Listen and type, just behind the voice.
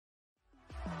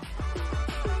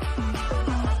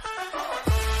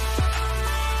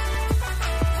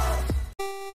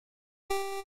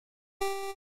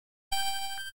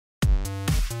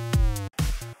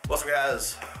What's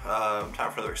up, guys?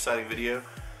 Time for another exciting video.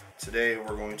 Today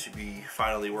we're going to be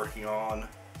finally working on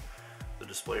the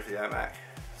display for the iMac.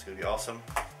 It's going to be awesome.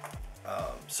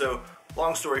 So,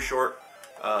 long story short,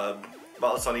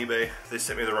 bought this on eBay. They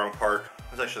sent me the wrong part. It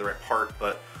was actually the right part,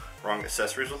 but wrong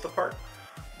accessories with the part.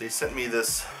 They sent me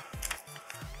this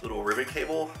little ribbon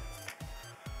cable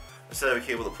instead of a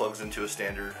cable that plugs into a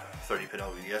standard 30-pin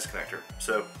LVDS connector.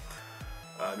 So,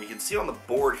 you can see on the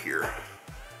board here,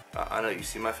 I know you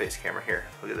see my face camera here.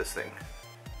 Look at this thing.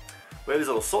 We have these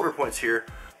little solder points here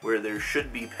where there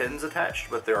should be pins attached,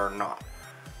 but there are not.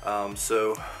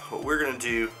 So what we're going to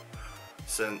do,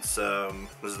 since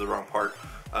this is the wrong part,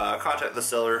 contact the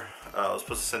seller. I was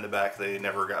supposed to send it back. They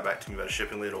never got back to me about a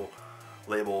shipping label.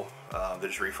 They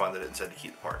just refunded it and said to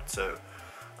keep the part. So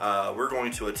we're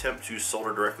going to attempt to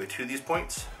solder directly to these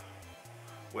points,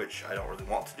 which I don't really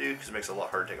want to do because it makes it a lot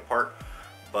harder to take apart.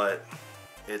 But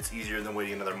it's easier than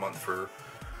waiting another month for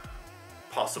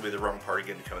possibly the wrong part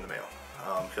again to come in the mail.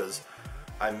 Because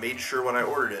I made sure when I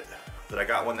ordered it that I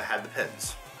got one that had the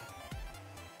pins.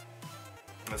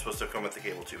 And it's supposed to come with the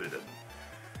cable too, but it didn't.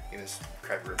 In this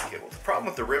crappy ribbon cable. The problem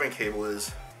with the ribbon cable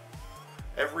is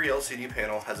every LCD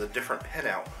panel has a different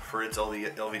pinout for its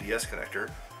LVDS connector.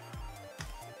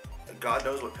 God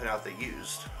knows what pinout they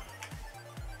used.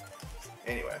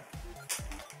 Anyway,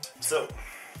 so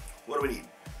what do we need?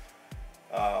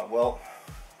 Well,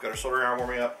 we've got our soldering iron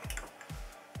warming up.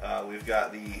 We've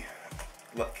got the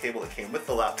cable that came with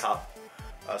the laptop.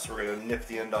 So we're going to nip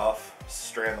the end off,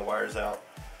 strand the wires out,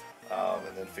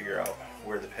 and then figure out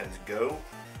where the pins go.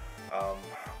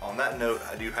 On that note,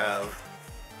 I do have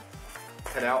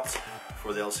pinouts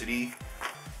for the LCD,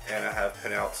 and I have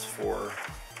pinouts for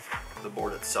the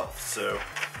board itself. So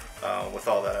with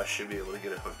all that, I should be able to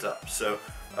get it hooked up. So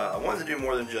I wanted to do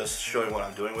more than just showing what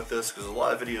I'm doing with this, because there's a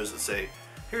lot of videos that say,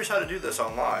 here's how to do this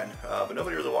online, but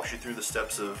nobody really walks you through the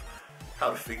steps of how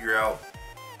to figure out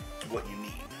what you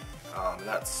need. And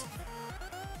that's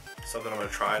something I'm going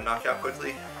to try and knock out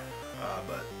quickly,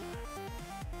 but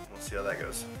we'll see how that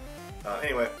goes.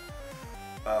 Anyway,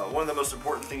 one of the most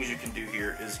important things you can do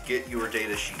here is get your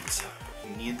data sheets.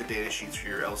 You need the data sheets for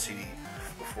your LCD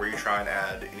before you try and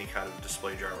add any kind of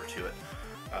display driver to it.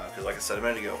 Because like I said a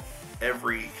minute ago,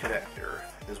 every connector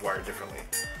is wired differently.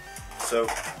 So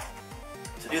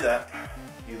to do that,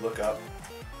 you look up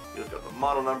the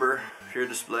model number for your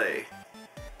display.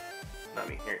 Not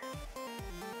me, here.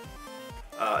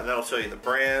 And that'll tell you the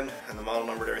brand and the model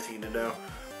number and everything you need to know.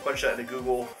 Punch that into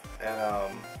Google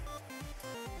and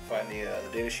find the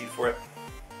data sheet for it.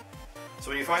 So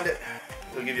when you find it,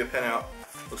 it'll give you a pinout.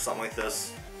 Looks something like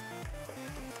this.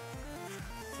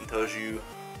 It tells you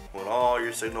what all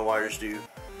your signal wires do,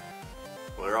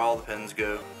 where all the pins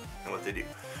go, and what they do.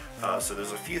 So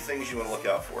there's a few things you want to look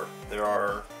out for. There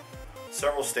are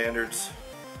several standards.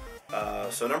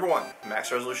 So number one,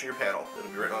 max resolution of your panel.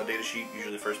 It'll be written on the data sheet,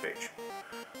 usually the first page.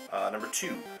 Number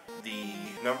two, the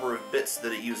number of bits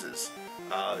that it uses.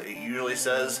 It usually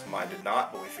says, mine did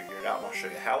not, but we figured it out and I'll show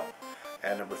you how.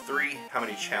 And number three, how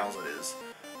many channels it is.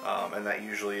 And that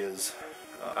usually is,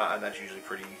 and that's usually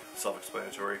pretty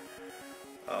self-explanatory.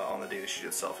 On the data sheet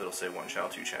itself, it'll say 1 channel,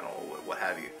 2 channel, what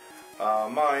have you.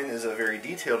 Mine is a very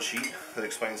detailed sheet that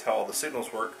explains how all the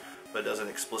signals work, but doesn't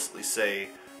explicitly say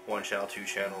 1 channel, 2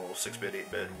 channel, 6-bit,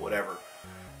 8-bit, whatever.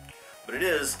 But it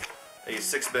is a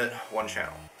 6-bit, 1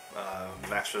 channel.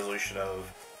 Max resolution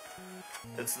of,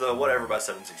 it's the whatever by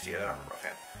 768, I don't remember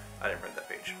offhand. I didn't print that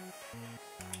page.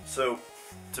 So,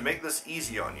 to make this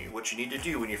easy on you, what you need to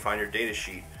do when you find your data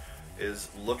sheet is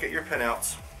look at your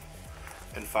pinouts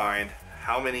and find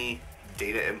how many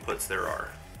data inputs there are.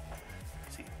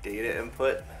 See, data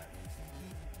input,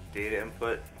 data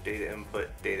input, data input,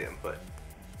 data input.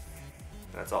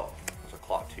 That's all. There's a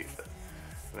clock too, but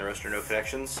and the rest are no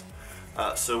connections.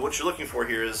 So what you're looking for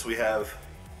here is we have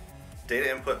data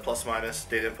input plus minus,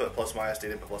 data input plus minus,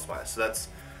 data input plus minus. So that's,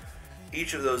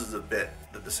 each of those is a bit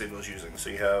that the signal is using. So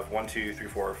you have 1, 2, 3,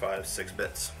 4, 5, 6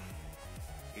 bits.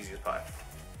 Easy as pie.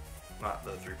 Not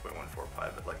the 3.14 pi,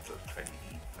 but like the tiny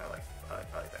E. I like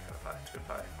that kind of pie. It's good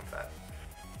pie. I'm fat.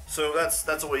 So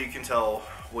that's a way you can tell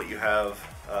what you have.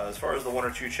 As far as the 1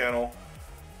 or 2 channel,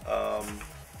 I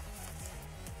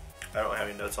don't have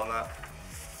any notes on that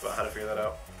about how to figure that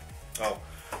out. Oh,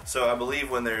 so I believe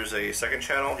when there's a second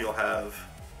channel, you'll have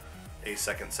a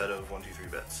second set of 1, 2, 3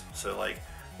 bits. So like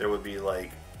there would be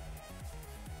like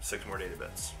 6 more data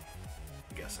bits.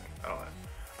 I'm guessing. I don't know.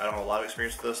 I don't have a lot of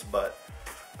experience with this, but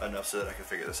enough so that I can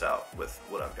figure this out with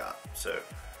what I've got. So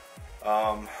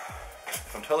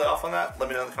if I'm totally off on that, let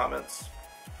me know in the comments.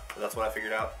 But that's what I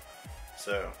figured out.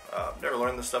 So never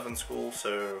learned this stuff in school,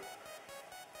 so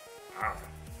I don't know.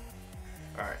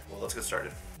 Alright, well let's get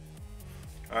started.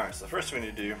 Alright, so the first thing we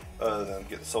need to do, other than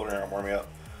get the soldering iron warming up,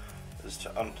 is to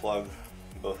unplug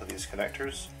both of these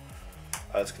connectors.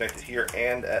 It's connected here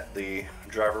and at the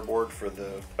driver board for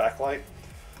the backlight,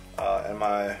 and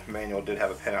my manual did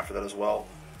have a pin out for that as well,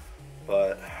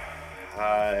 but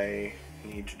I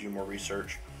need to do more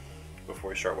research before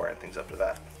we start wiring things up to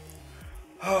that.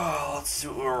 Let's see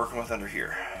what we're working with under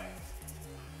here.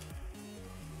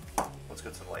 Let's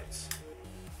get some lights.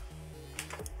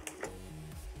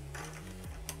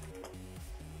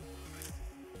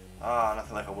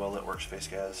 Nothing like a well-lit workspace,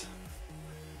 guys.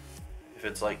 If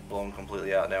it's like blown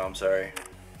completely out now, I'm sorry.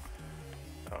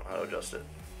 I don't know how to adjust it.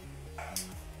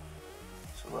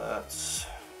 So let's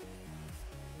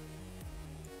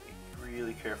be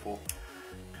really careful.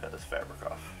 Cut this fabric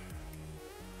off.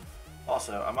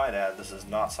 Also, I might add, this is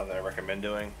not something I recommend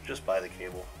doing. Just buy the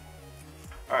cable.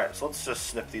 Alright, so let's just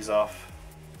snip these off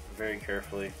very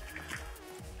carefully,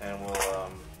 and we'll go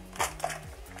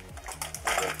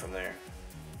from there.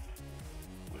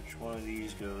 Which one of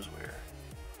these goes where?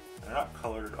 They're not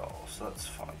colored at all, so that's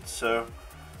fun. So,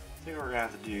 I think what we're going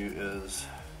to have to do is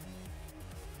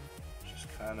just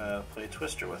kind of play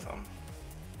Twister with them.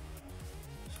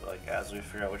 So, like, as we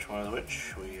figure out which one is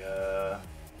which, we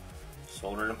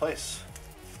solder it in place.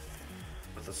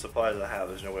 With the supplies I have,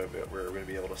 there's no way we're going to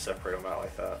be able to separate them out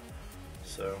like that.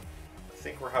 So, I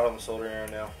think we're hot on the soldering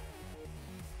iron now.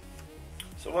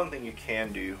 So one thing you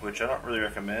can do, which I don't really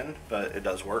recommend, but it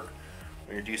does work,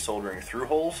 when you're desoldering through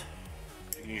holes,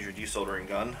 you can use your desoldering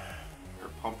gun, or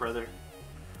pump rather,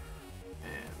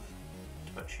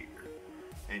 and touch here,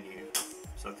 and you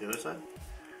suck the other side.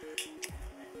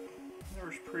 It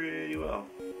works pretty well.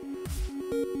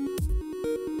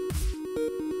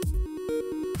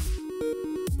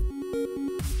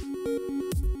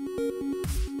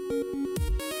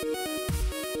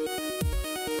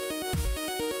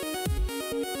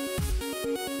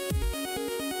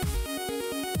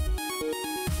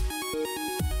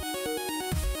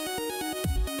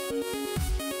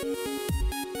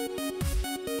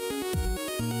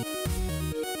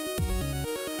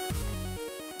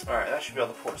 Alright, that should be all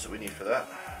the ports that we need for that.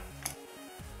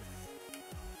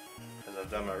 Because I've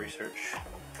done my research.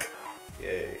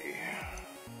 Yay.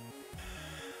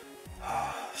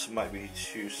 This might be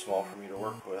too small for me to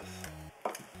work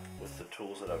with the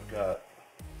tools that I've got.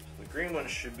 So the green one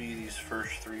should be these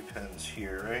first 3 pins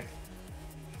here, right?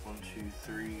 1, 2,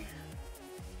 3,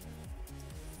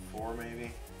 4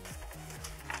 maybe.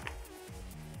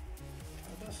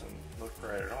 That doesn't look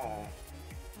right at all.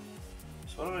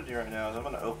 So what I'm going to do right now is I'm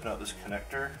going to open up this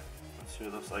connector. Let's see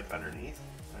what it looks like underneath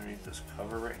this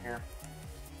cover right here.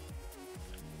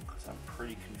 Because I'm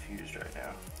pretty confused right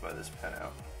now by this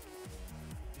pinout.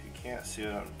 If you can't see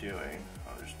what I'm doing,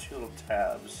 there's 2 little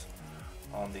tabs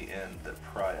on the end that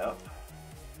pry up.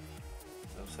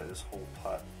 It looks like this whole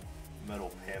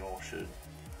metal panel should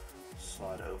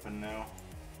slide open now.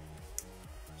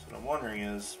 So what I'm wondering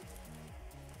is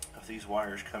if these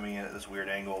wires coming in at this weird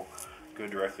angle go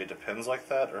directly to pins like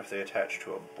that, or if they attach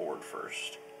to a board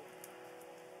first.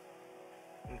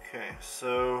 Okay,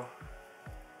 so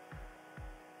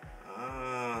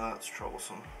that's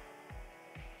troublesome.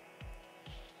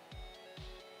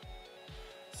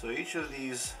 So each of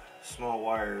these small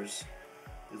wires,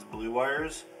 these blue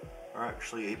wires, are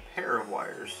actually a pair of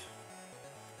wires.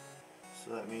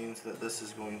 So that means that this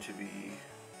is going to be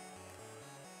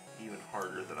even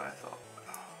harder than I thought.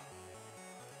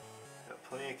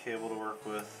 Plenty of cable to work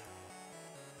with.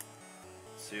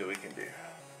 Let's see what we can do.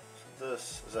 So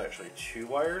this is actually 2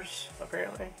 wires,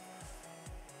 apparently.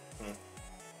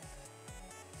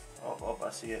 Oh, I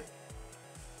see it.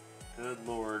 Good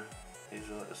lord. These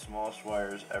are like the smallest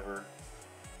wires ever.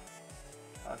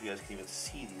 I don't know if you guys can even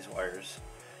see these wires.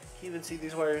 Can you even see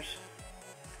these wires?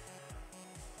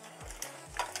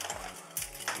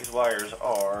 These wires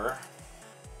are...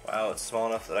 Wow, it's small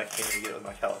enough that I can't even get it with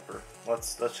my caliper.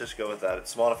 Let's just go with that. It's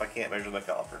small enough I can't measure with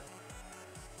my caliper.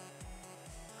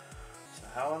 So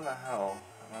how in the hell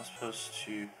am I supposed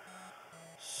to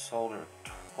solder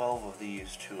 12 of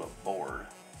these to a board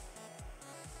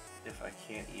if I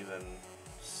can't even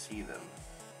see them?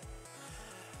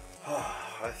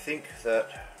 I think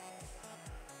that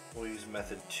we'll use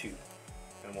method 2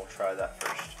 and we'll try that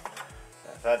first.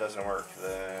 And if that doesn't work,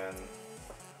 then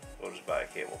we'll just buy a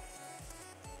cable.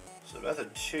 So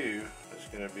method 2 is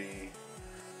going to be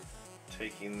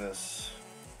taking this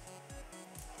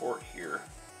port here,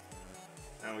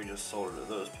 and we just solder to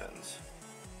those pins.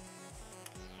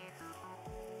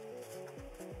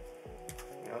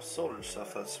 I've soldered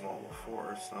stuff that small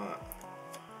before. It's not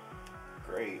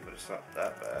great, but it's not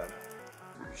that bad.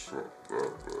 It's not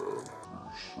that bad.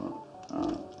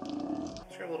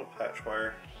 Let's grab a little patch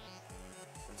wire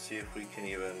and see if we can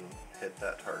even hit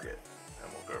that target,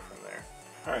 and we'll go from there.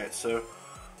 Alright, so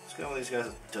let's go with these guys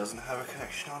that doesn't have a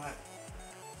connection on it.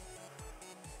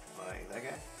 Like that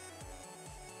guy.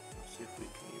 Let's see if we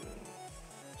can even...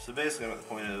 So basically I'm at the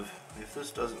point of, if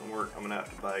this doesn't work, I'm going to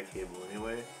have to buy a cable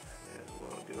anyway. And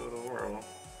we'll go to whirl.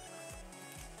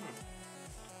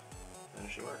 And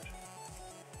it worked.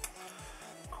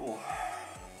 Cool.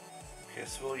 Okay,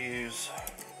 so we'll use,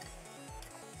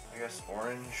 I guess,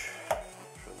 orange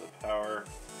for the power.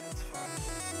 That's fine.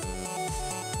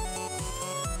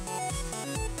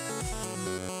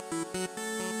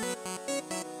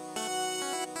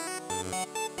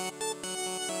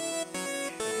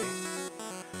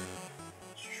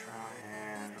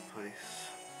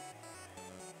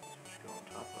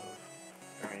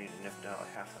 Out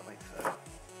like half that length though.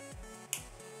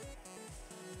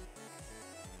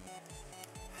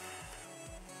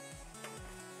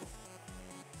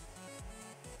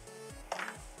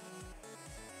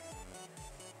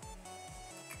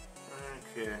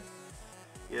 Okay.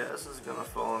 Yeah, this is gonna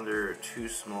fall under too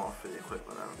small for the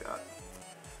equipment I've got.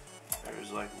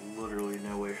 There's like literally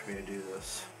no way for me to do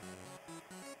this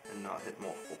and not hit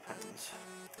multiple pins.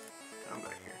 I'm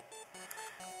back here.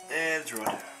 And it's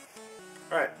ruined.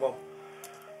 Alright, well,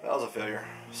 that was a failure.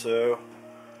 So,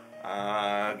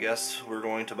 I guess we're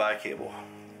going to buy a cable.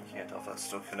 Can't tell if that's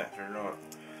still connected or not.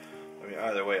 I mean,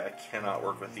 either way, I cannot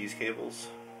work with these cables.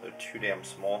 They're too damn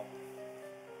small.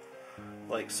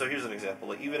 Like, so here's an example.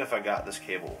 Like, even if I got this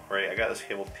cable, right? I got this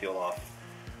cable peeled off.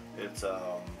 It's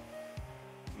 -1,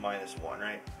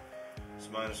 right? So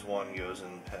 -1 goes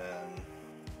in pin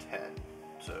 10.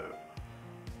 So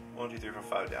 1, 2, 3, 4,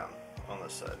 5 down on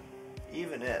this side.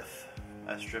 Even if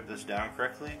I strip this down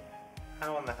correctly,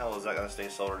 how in the hell is that going to stay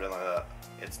soldered in like that?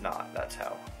 It's not. That's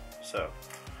how. So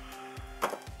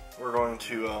we're going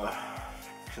to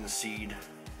concede.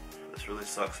 This really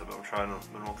sucks. I've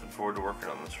been looking forward to working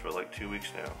on this for like 2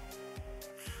 weeks now.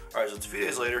 Alright, so it's a few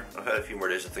days later. I've had a few more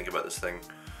days to think about this thing.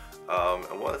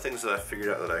 And one of the things that I figured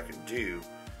out that I can do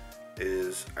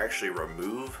is actually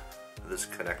remove this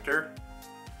connector.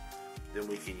 Then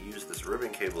we can use this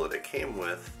ribbon cable that it came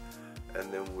with,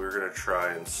 and then we're going to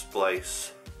try and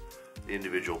splice the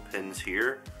individual pins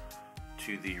here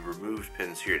to the removed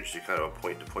pins here, just do kind of a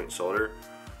point-to-point solder,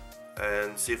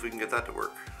 and see if we can get that to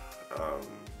work.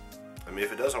 I mean,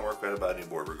 if it doesn't work, we have to buy a new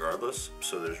board regardless,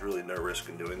 so there's really no risk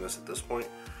in doing this at this point.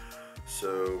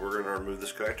 So we're going to remove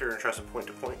this connector and try some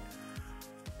point-to-point,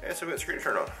 and so we got the screen to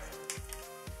turn on.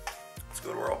 Let's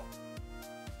go to whirl.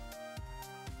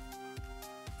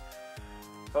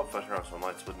 Help if I turn off some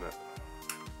lights, wouldn't it?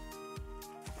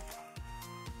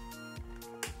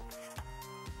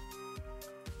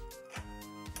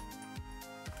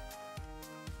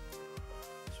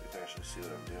 Actually see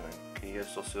what I'm doing. Can you guys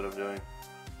still see what I'm doing?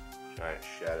 Giant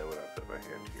shadow when I put my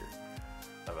hand here.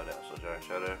 How about that? So giant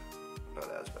shadow? Not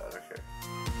as bad, okay.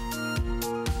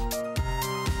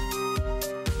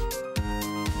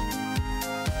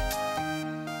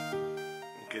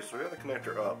 Okay, so we got the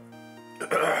connector up.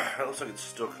 It looks like it's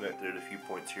still connected at a few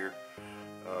points here.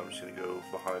 I'm just going to go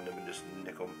behind them and just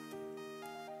nick them.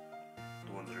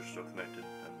 The ones that are still connected,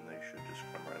 and they should just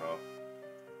come right off.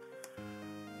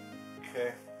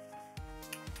 Okay.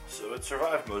 So it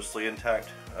survived mostly intact.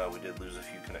 We did lose a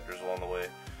few connectors along the way,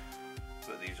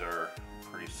 but these are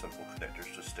pretty simple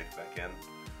connectors to stick back in.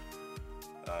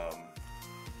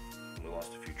 We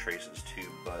lost a few traces too,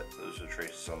 but those are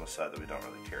traces on the side that we don't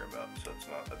really care about, so it's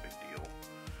not a big deal.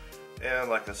 And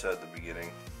like I said at the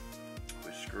beginning, if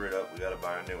we screw it up, we gotta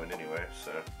buy a new one anyway,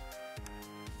 so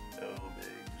no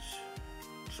bigs.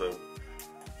 So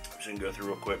I'm just gonna go through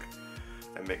real quick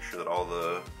and make sure that all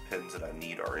the pins that I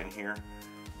need are in here.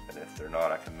 And if they're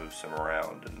not, I can move some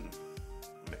around and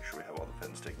make sure we have all the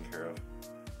pins taken care of.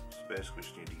 So basically we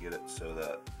just need to get it so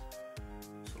that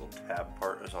this little tab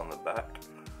part is on the back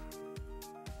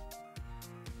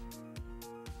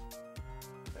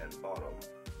and bottom.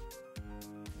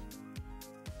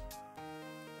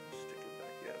 Stick it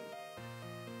back in.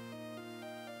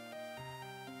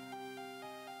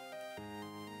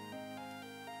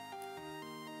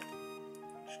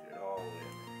 Just get it all in.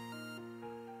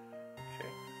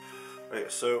 Okay,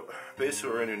 so basically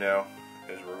what we're going to do now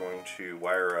is we're going to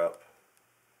wire up.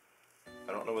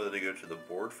 I don't know whether to go to the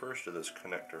board first or this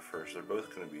connector first. They're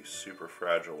both going to be super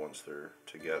fragile once they're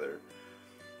together.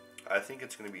 I think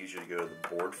it's going to be easier to go to the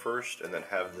board first and then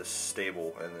have this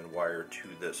stable and then wire to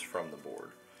this from the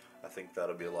board. I think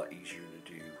that'll be a lot easier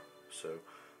to do. So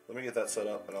let me get that set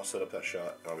up and I'll set up that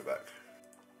shot and I'll be back.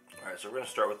 Alright, so we're going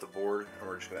to start with the board, and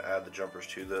we're just going to add the jumpers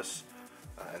to this,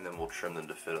 and then we'll trim them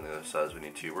to fit on the other side as we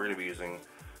need to. We're going to be using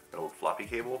an old floppy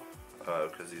cable,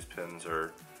 because these pins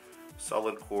are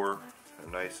solid core,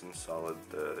 and nice and solid,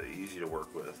 easy to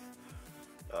work with.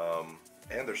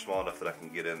 And they're small enough that I can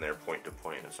get in there point to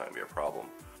point and it's not going to be a problem.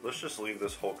 Let's just leave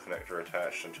this whole connector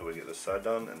attached until we get this side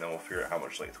done, and then we'll figure out how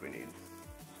much length we need.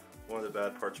 One of the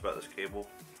bad parts about this cable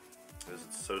is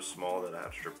it's so small that I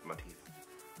have to strip my teeth,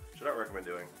 which I don't recommend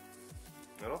doing.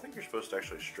 I don't think you're supposed to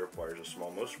actually strip wires this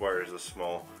small. Most wires this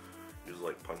small use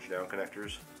like punch down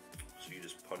connectors, so you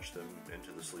just punch them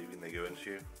into the sleeving they go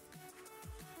into,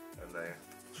 and they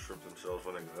strip themselves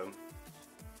when they go in.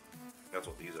 That's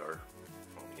what these are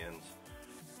on the ends.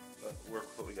 But work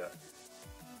with what we got.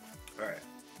 Alright,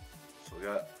 so we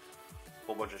got a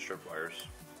whole bunch of strip wires,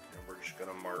 and we're just going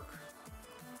to mark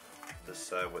this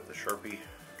side with the Sharpie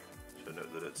to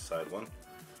note that it's side 1.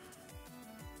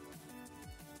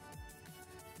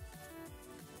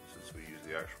 Since we used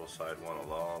the actual side 1 a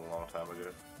long time ago.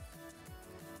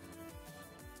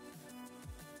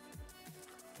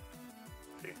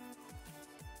 See?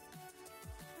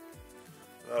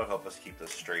 That'll help us keep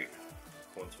this straight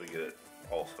once we get it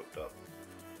all hooked up.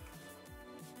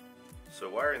 So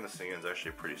wiring this thing in is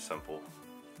actually pretty simple.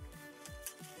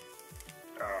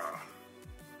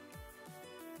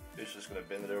 It's just going to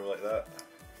bend it over like that,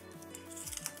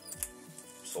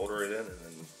 solder it in, and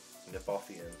then nip off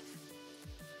the end.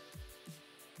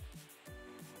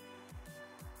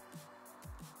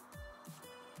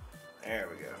 There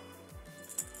we go.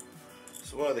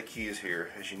 So one of the keys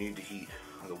here is you need to heat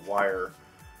the wire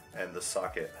and the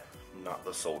socket, not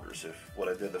the solder. So what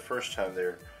I did the first time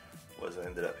there was I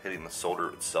ended up hitting the solder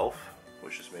itself,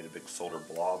 which just made a big solder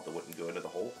blob that wouldn't go into the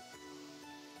hole.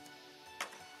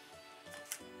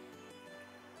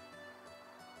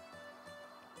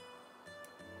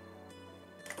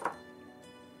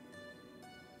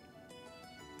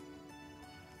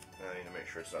 Now I need to make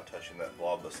sure it's not touching that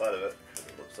blob beside of it,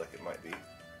 because it looks like it might be.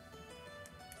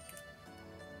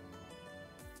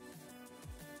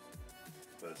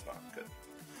 But it's not good.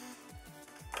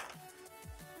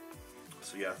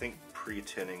 So yeah, I think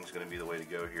pre-tinning is going to be the way to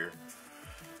go here.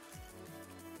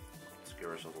 Let's give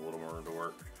ourselves a little more room to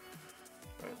work.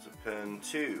 Alright, so pin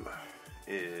 2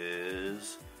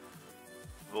 is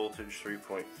voltage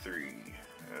 3.3,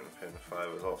 and pin 5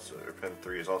 is also, or pin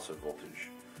 3 is also voltage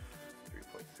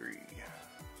 3.3.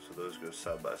 So those go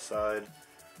side by side,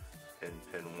 and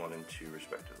pin 1 and 2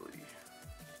 respectively.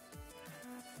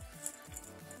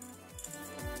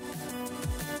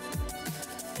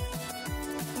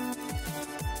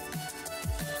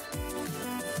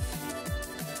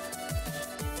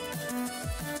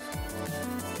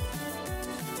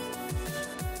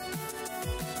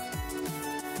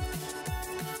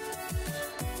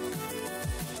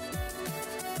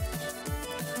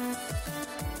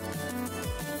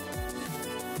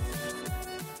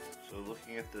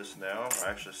 This now, I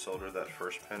actually soldered that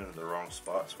first pin into the wrong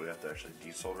spot, so we have to actually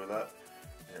desolder that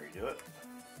and redo it.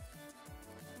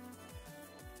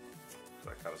 So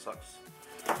that kind of sucks.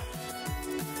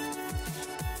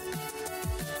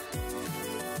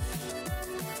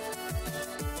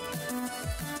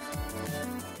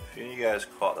 If any of you guys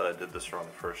caught that I did this wrong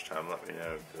the first time, let me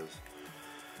know, because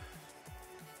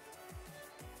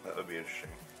that would be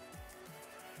interesting.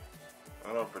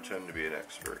 I don't pretend to be an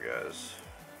expert, guys.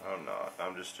 I'm not.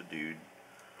 I'm just a dude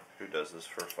who does this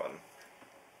for fun.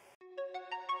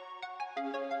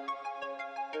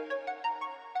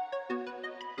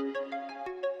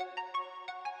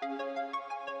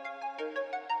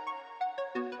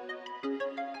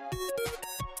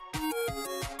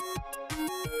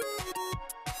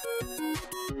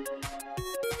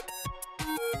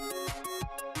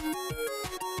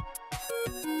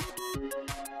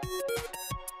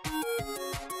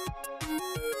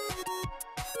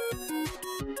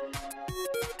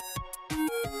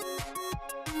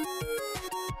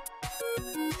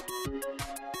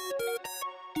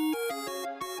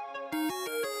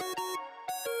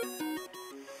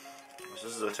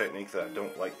 This is a technique that I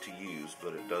don't like to use,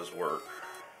 but it does work.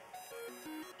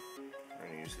 I'm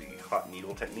going to use the hot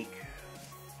needle technique.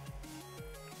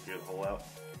 Clear the hole out.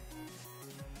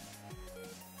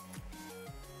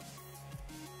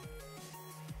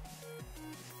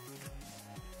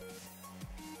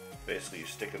 Basically, you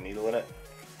stick a needle in it,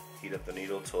 heat up the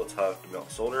needle until it's hot to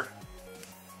melt solder,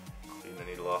 clean the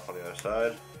needle off on the other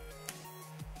side,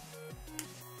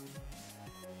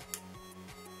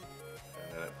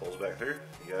 and then it pulls back through.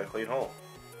 You got a clean hole.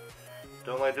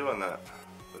 Don't like doing that,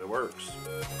 but it works.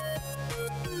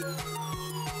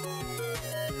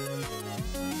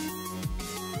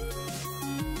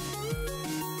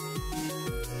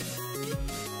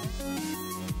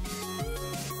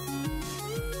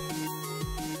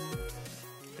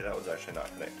 Okay, that was actually not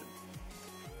connected.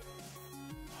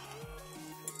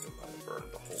 I think I might have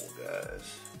burned the hole,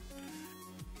 guys.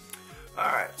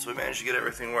 Alright, so we managed to get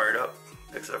everything wired up,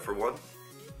 except for one,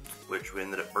 which we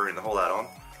ended up burning the hole out on.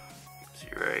 You can see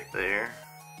right there.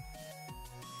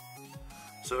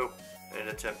 So, in an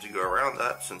attempt to go around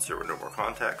that, since there were no more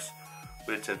contacts,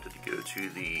 we attempted to go to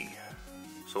the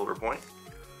solder point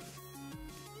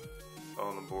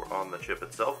on the board, on the chip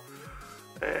itself,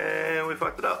 and we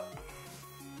fucked it up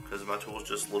because my tools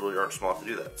just literally aren't small enough to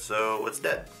do that. So it's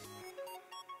dead.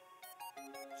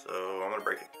 So I'm gonna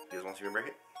break it. You guys want to see me break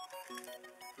it?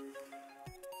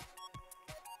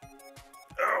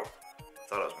 Oh, I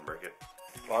thought I was gonna break it.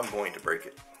 Well, I'm going to break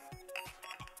it,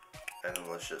 and then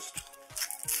let's just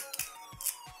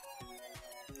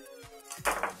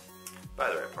buy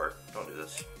the right part. Don't do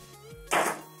this.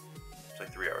 It's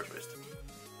like 3 hours wasted.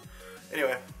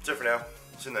 Anyway, that's it for now.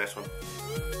 See you in the next one.